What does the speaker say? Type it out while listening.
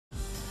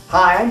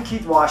Hi, I'm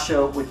Keith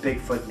Washoe with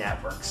Bigfoot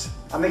Networks.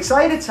 I'm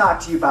excited to talk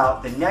to you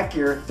about the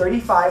NETGEAR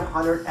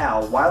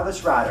 3500L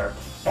wireless router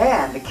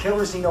and the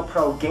Killer Xeno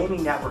Pro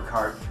gaming network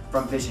card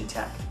from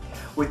VisionTech.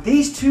 With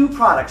these two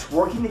products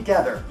working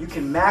together, you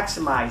can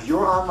maximize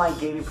your online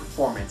gaming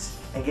performance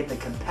and get the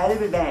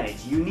competitive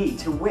advantage you need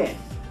to win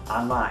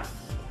online.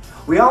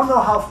 We all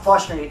know how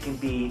frustrating it can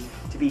be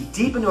to be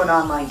deep into an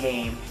online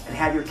game and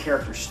have your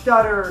character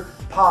stutter,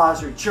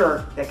 pause, or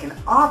jerk that can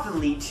often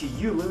lead to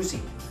you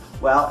losing.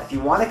 Well, if you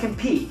want to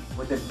compete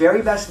with the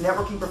very best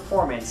networking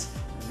performance,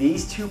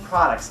 these two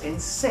products in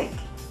sync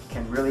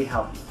can really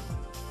help you.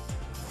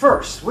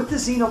 First, with the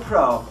Xeno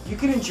Pro, you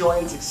can enjoy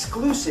its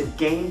exclusive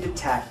Game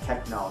Detect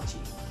technology.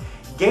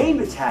 Game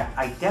Detect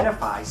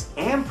identifies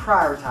and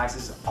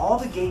prioritizes all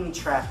the gaming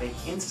traffic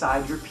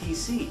inside your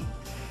PC.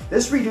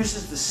 This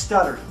reduces the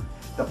stuttering,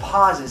 the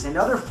pauses, and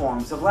other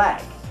forms of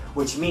lag,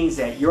 which means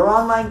that your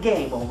online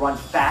game will run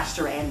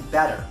faster and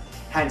better.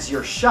 Hence,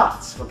 your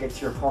shots will get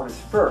to your opponents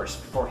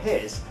first before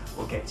his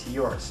will get to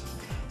yours.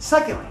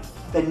 Secondly,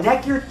 the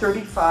NETGEAR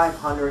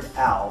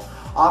 3500L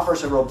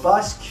offers a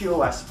robust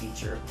QoS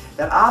feature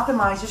that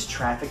optimizes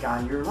traffic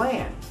on your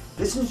LAN.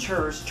 This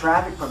ensures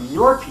traffic from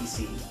your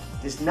PC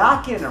does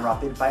not get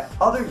interrupted by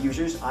other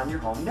users on your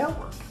home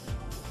network.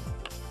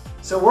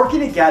 So working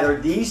together,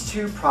 these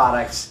two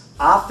products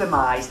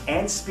optimize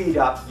and speed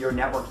up your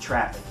network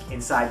traffic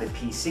inside the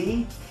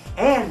PC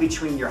and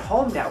between your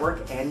home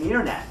network and the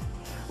internet.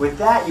 With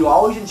that, you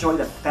always enjoy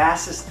the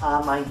fastest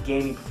online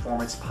gaming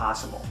performance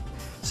possible.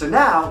 So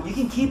now you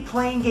can keep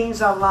playing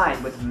games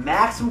online with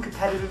maximum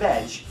competitive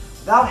edge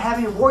without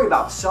having to worry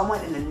about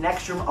someone in the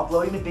next room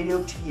uploading a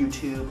video to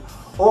YouTube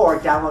or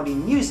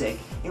downloading music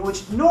in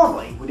which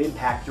normally would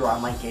impact your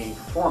online gaming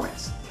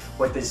performance.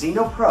 With the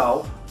Xeno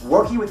Pro,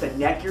 working with the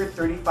NETGEAR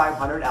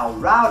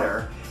 3500L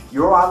router,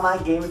 your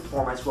online gaming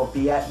performance will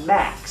be at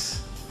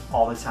max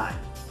all the time.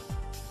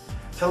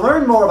 To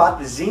learn more about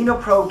the Xeno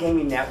Pro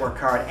gaming network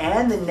card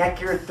and the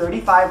NETGEAR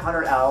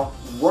 3500L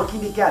working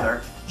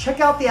together,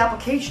 check out the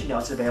application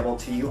notes available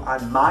to you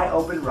on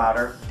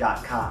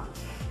myopenrouter.com.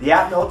 The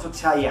app notes will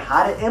tell you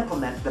how to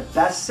implement the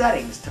best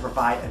settings to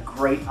provide a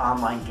great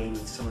online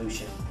gaming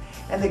solution.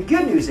 And the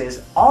good news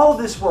is all of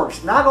this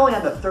works not only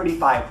on the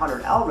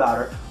 3500L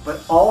router,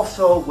 but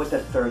also with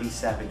the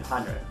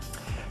 3700.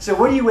 So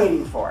what are you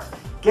waiting for?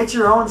 Get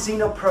your own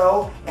Xeno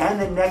Pro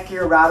and the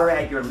NETGEAR router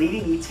at your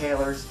leading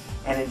retailers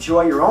and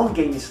enjoy your own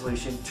gaming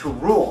solution to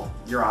rule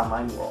your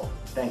online world.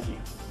 Thank you.